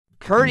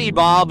Curdy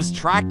Bob's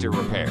Tractor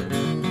Repair.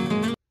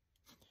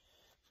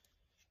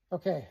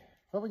 Okay,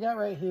 what we got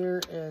right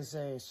here is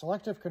a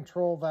selective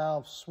control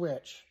valve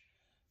switch,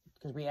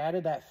 because we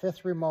added that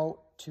fifth remote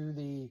to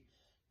the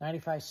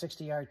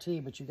 9560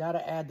 RT, but you got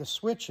to add the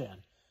switch in.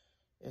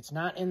 It's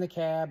not in the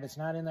cab, it's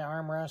not in the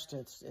armrest,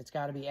 it's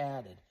got to be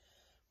added.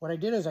 What I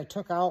did is I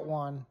took out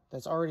one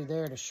that's already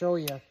there to show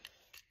you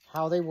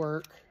how they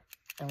work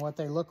and what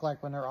they look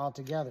like when they're all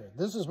together.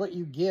 This is what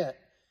you get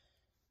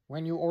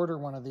when you order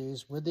one of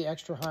these with the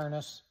extra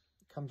harness.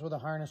 It comes with a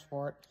harness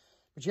for it,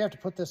 but you have to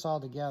put this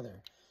all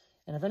together.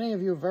 And if any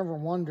of you have ever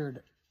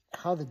wondered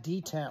how the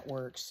detent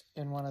works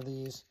in one of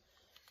these,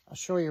 I'll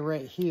show you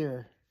right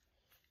here.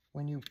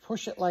 When you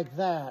push it like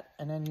that,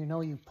 and then you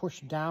know you push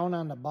down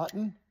on the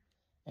button,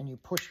 and you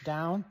push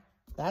down,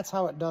 that's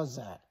how it does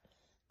that.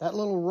 That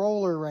little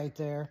roller right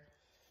there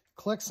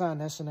clicks on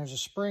this, and there's a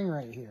spring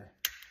right here.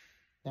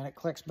 Then it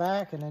clicks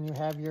back, and then you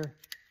have your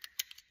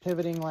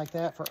pivoting like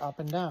that for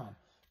up and down.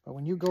 But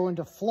when you go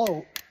into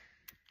float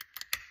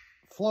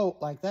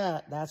like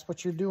that, that's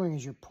what you're doing,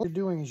 is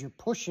you're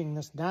pushing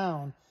this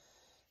down,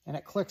 and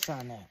it clicks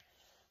on that.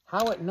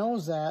 How it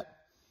knows that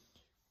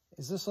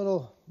is this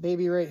little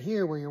baby right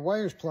here where your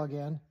wires plug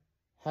in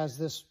has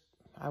this,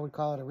 I would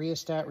call it a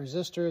rheostat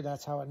resistor.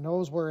 That's how it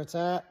knows where it's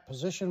at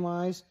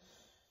position-wise.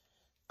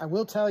 I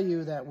will tell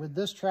you that with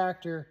this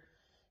tractor,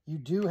 you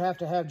do have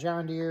to have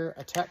John Deere,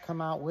 a tech,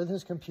 come out with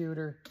his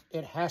computer.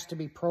 It has to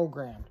be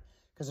programmed,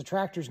 because the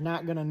tractor's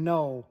not going to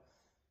know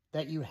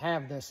that you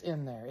have this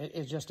in there.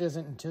 It just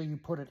isn't until you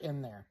put it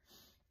in there.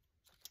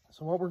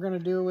 So what we're going to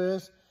do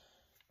is,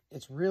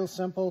 it's real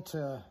simple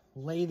to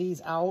lay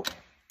these out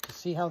to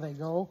see how they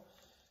go.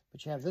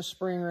 But you have this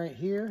spring right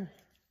here.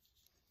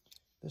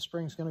 This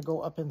spring's going to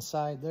go up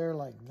inside there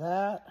like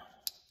that.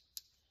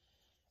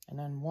 And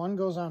then one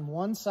goes on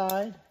one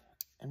side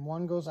and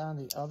one goes on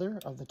the other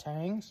of the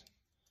tangs.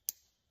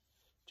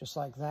 Just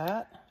like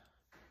that.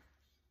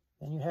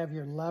 Then you have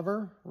your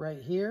lever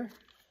right here.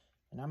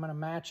 And I'm going to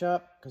match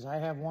up, because I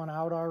have one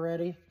out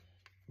already.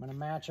 I'm going to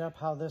match up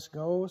how this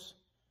goes.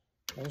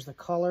 There's the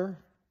color.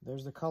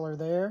 There's the color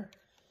there.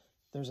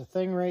 There's a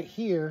thing right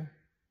here,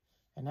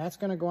 and that's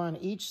going to go on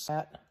each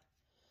set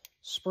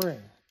spring.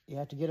 You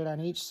have to get it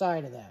on each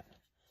side of that.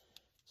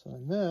 So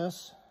then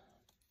this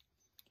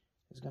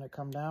is going to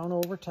come down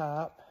over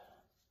top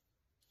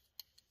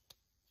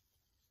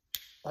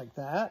like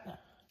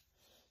that.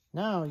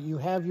 Now you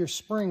have your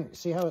spring.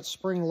 See how it's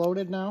spring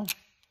loaded now?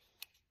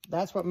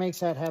 That's what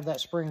makes that have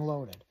that spring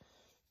loaded.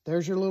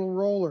 There's your little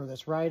roller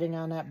that's riding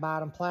on that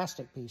bottom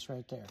plastic piece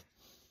right there.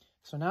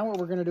 So now what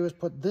we're going to do is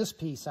put this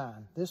piece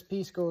on. This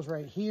piece goes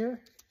right here.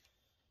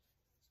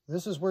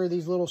 This is where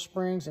these little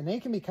springs, and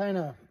they can be kind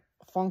of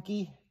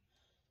funky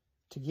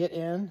to get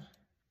in.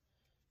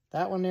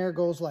 That one there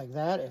goes like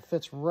that. It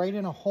fits right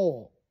in a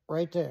hole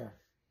right there.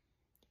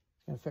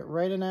 It's going to fit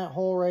right in that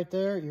hole right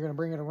there. You're going to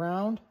bring it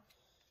around,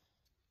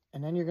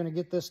 and then you're going to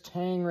get this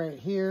tang right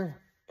here.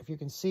 If you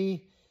can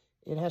see,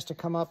 it has to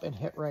come up and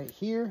hit right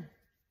here.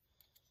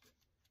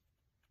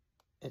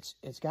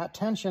 It's got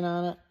tension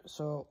on it,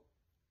 so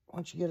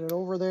once you get it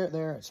over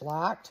there, it's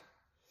locked.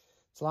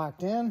 It's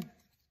locked in.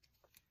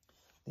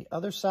 The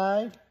other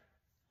side,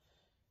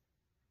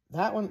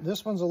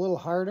 this one's a little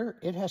harder.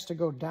 It has to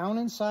go down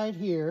inside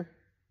here,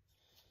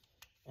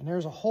 and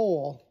there's a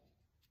hole.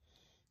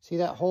 See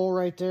that hole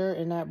right there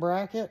in that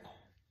bracket?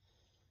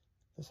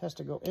 This has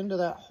to go into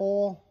that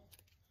hole.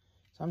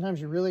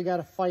 Sometimes you really got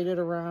to fight it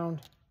around.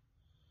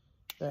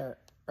 There,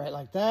 right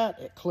like that.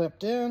 It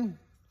clipped in.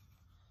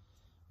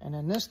 And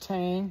then this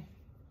tang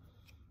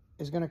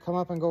is going to come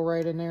up and go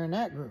right in there in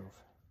that groove.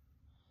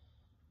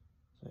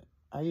 So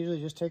I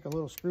usually just take a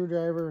little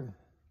screwdriver, and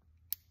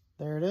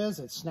there it is.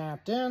 It's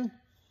snapped in.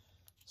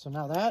 So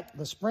now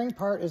the spring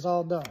part is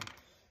all done.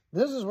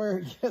 This is where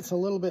it gets a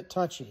little bit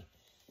touchy.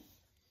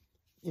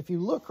 If you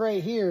look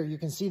right here, you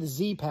can see the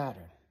Z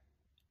pattern.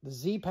 The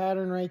Z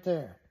pattern right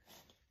there.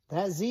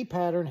 That Z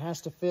pattern has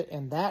to fit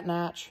in that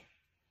notch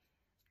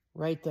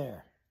right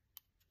there.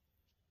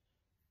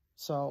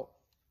 So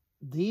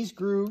these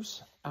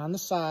grooves on the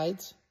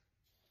sides,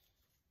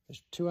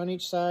 there's two on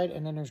each side,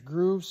 and then there's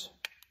grooves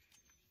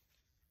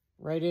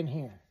right in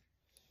here.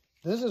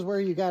 This is where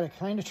you got to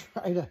kind of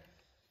try to,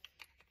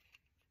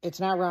 it's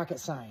not rocket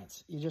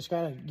science. You just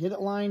got to get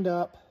it lined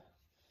up,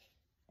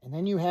 and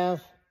then you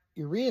have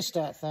your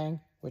rheostat thing,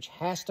 which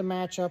has to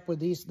match up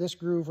with this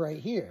groove right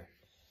here.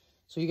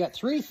 So you got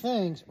three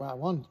things, well,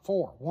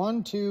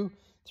 one, two,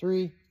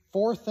 three,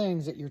 four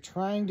things that you're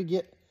trying to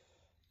get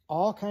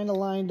all kind of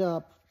lined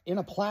up in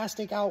a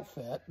plastic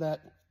outfit that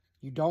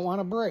you don't want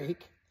to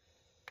break,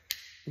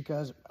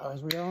 because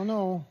as we all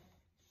know,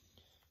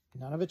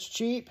 none of it's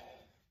cheap.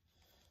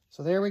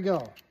 So there we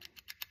go.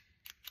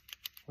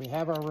 We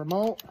have our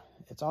remote.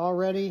 It's all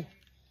ready.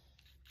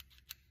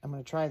 I'm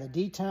going to try the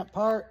detent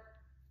part,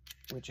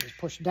 which is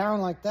pushed down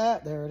like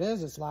that. There it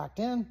is. It's locked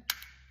in.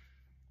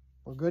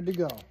 We're good to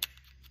go.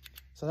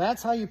 So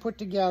that's how you put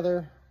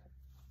together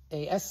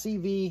a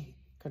SCV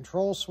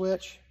control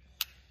switch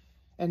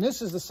And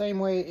this is the same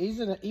way,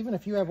 even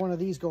if you have one of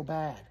these go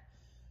bad,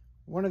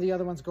 one of the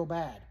other ones go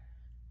bad,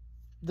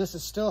 this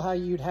is still how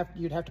you'd have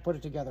to put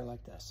it together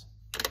like this.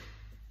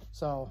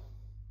 So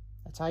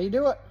that's how you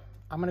do it.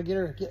 I'm gonna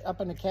get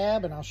up in the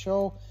cab and I'll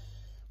show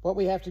what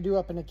we have to do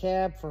up in the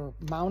cab for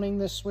mounting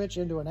this switch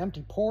into an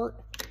empty port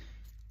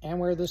and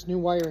where this new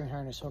wiring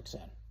harness hooks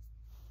in.